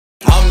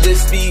I'm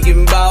just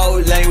speaking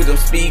bold language, I'm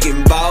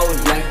speaking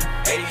bold language.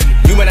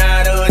 You might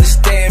not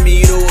understand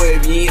me the way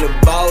if you ain't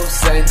a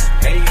boss,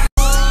 hey.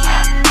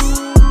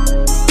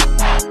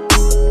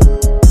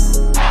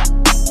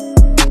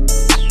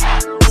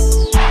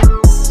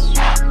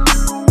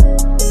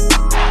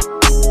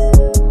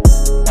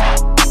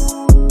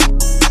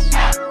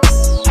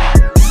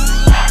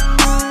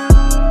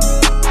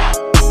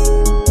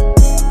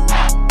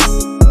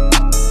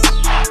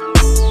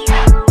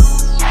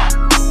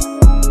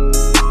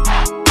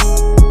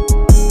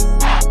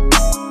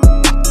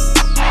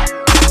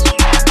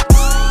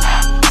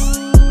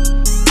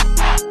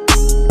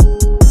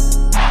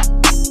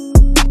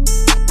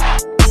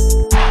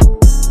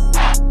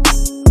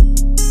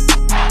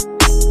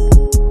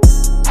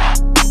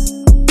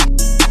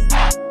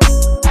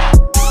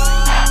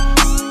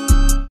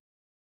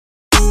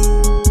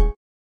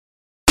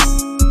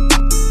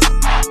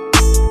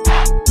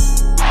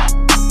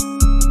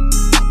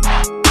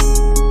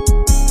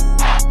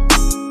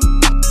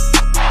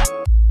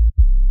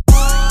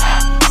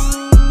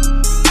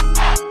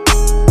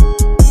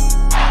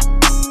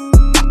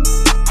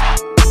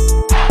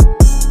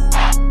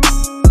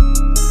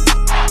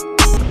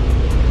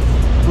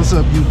 What's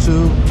up,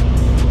 YouTube?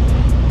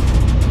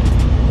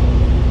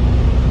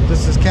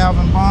 This is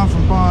Calvin Bond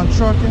from Bond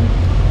Trucking,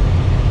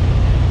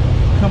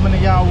 coming to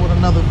y'all with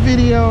another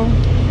video.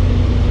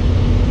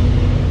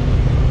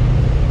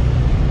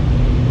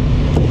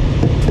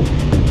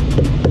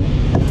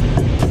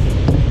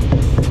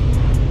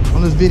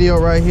 On this video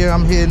right here,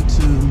 I'm heading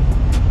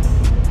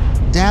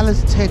to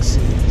Dallas,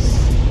 Texas.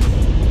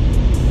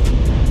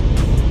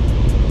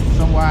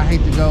 Somewhere I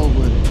hate to go,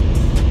 but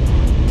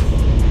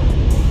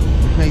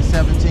pay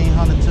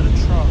 $1,700 to the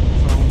truck,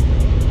 so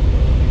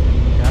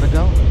gotta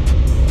go.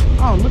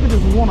 Oh, look at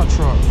this Warner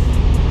truck.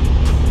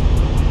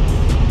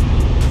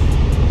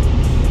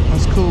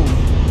 That's cool.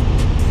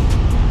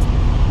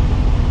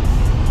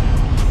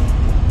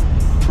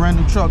 Brand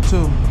new truck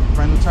too.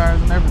 Brand new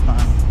tires and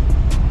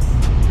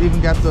everything.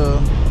 Even got the,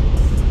 I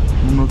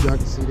don't know if y'all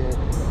can see that.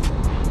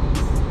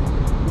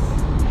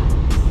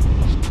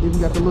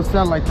 Even got the little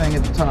satellite thing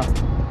at the top.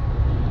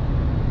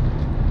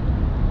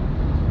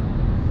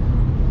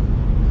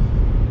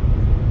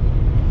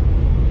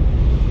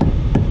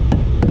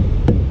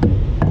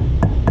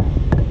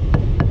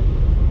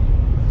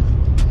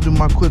 Do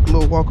my quick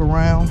little walk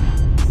around.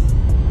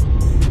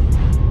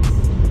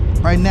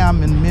 Right now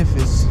I'm in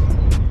Memphis,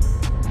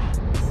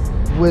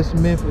 West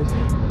Memphis.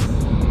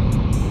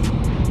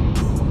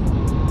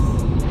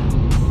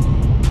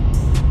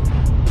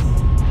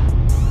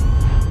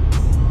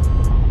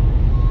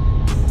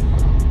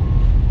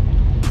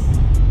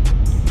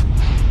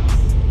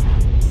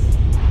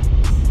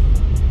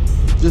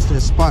 Just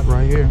that spot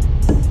right here.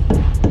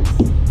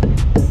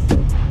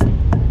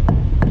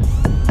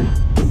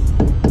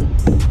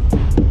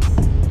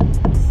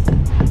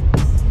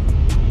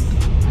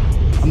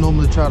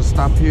 Normally try to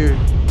stop here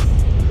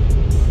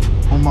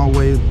on my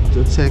way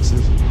to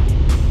Texas.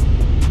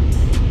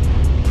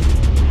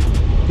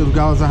 Because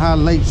regardless of how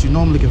late, you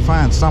normally can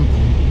find something.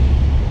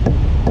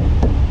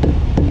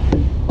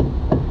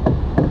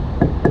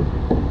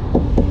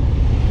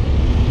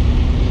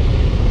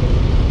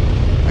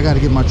 I got to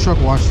get my truck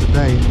washed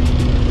today.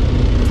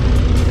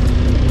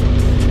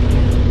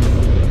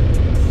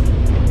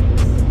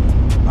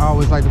 I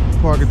always like to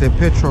park at that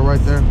petrol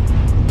right there.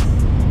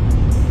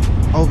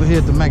 Over here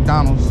at the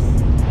McDonald's.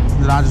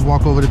 Then I just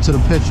walk over to the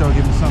petrol,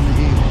 get me something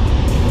to eat.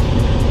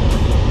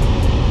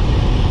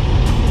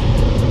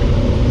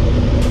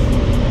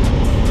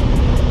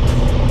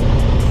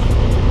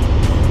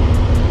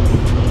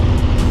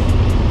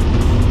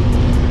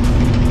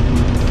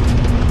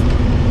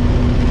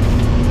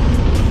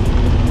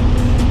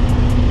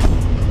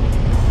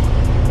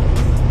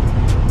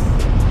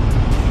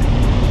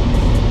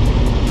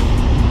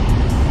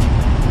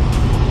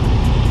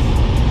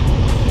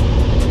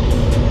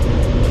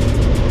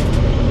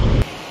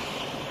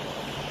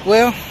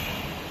 Well,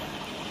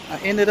 I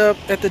ended up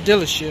at the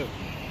dealership.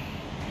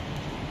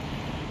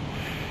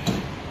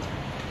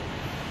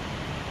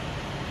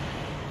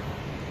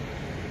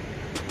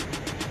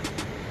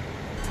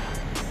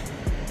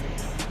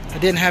 I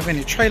didn't have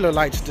any trailer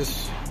lights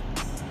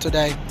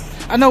today.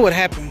 I know what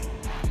happened.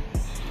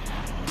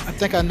 I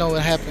think I know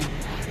what happened.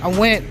 I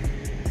went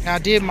and I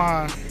did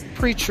my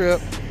pre-trip,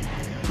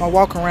 my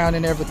walk around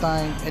and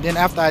everything, and then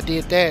after I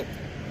did that,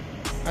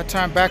 I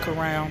turned back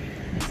around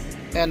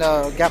and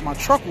got my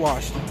truck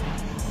washed.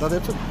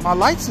 So my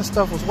lights and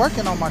stuff was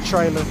working on my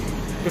trailer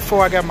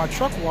before I got my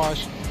truck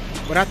washed.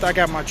 But after I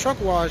got my truck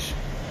washed,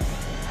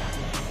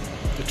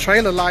 the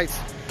trailer lights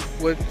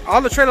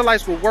all the trailer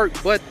lights would work,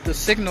 but the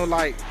signal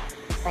light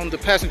on the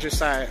passenger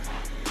side.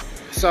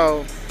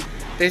 So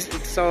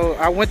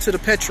I went to the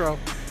petrol.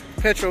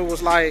 Petrol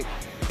was like,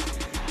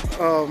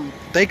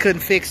 they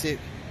couldn't fix it.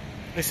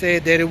 They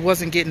said that it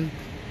wasn't getting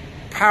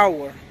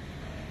power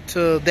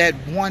to that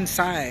one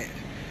side.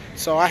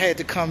 So I had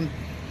to come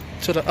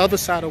to the other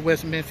side of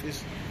West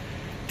Memphis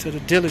to the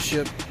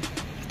dealership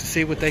to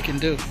see what they can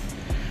do.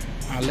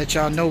 I'll let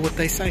y'all know what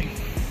they say.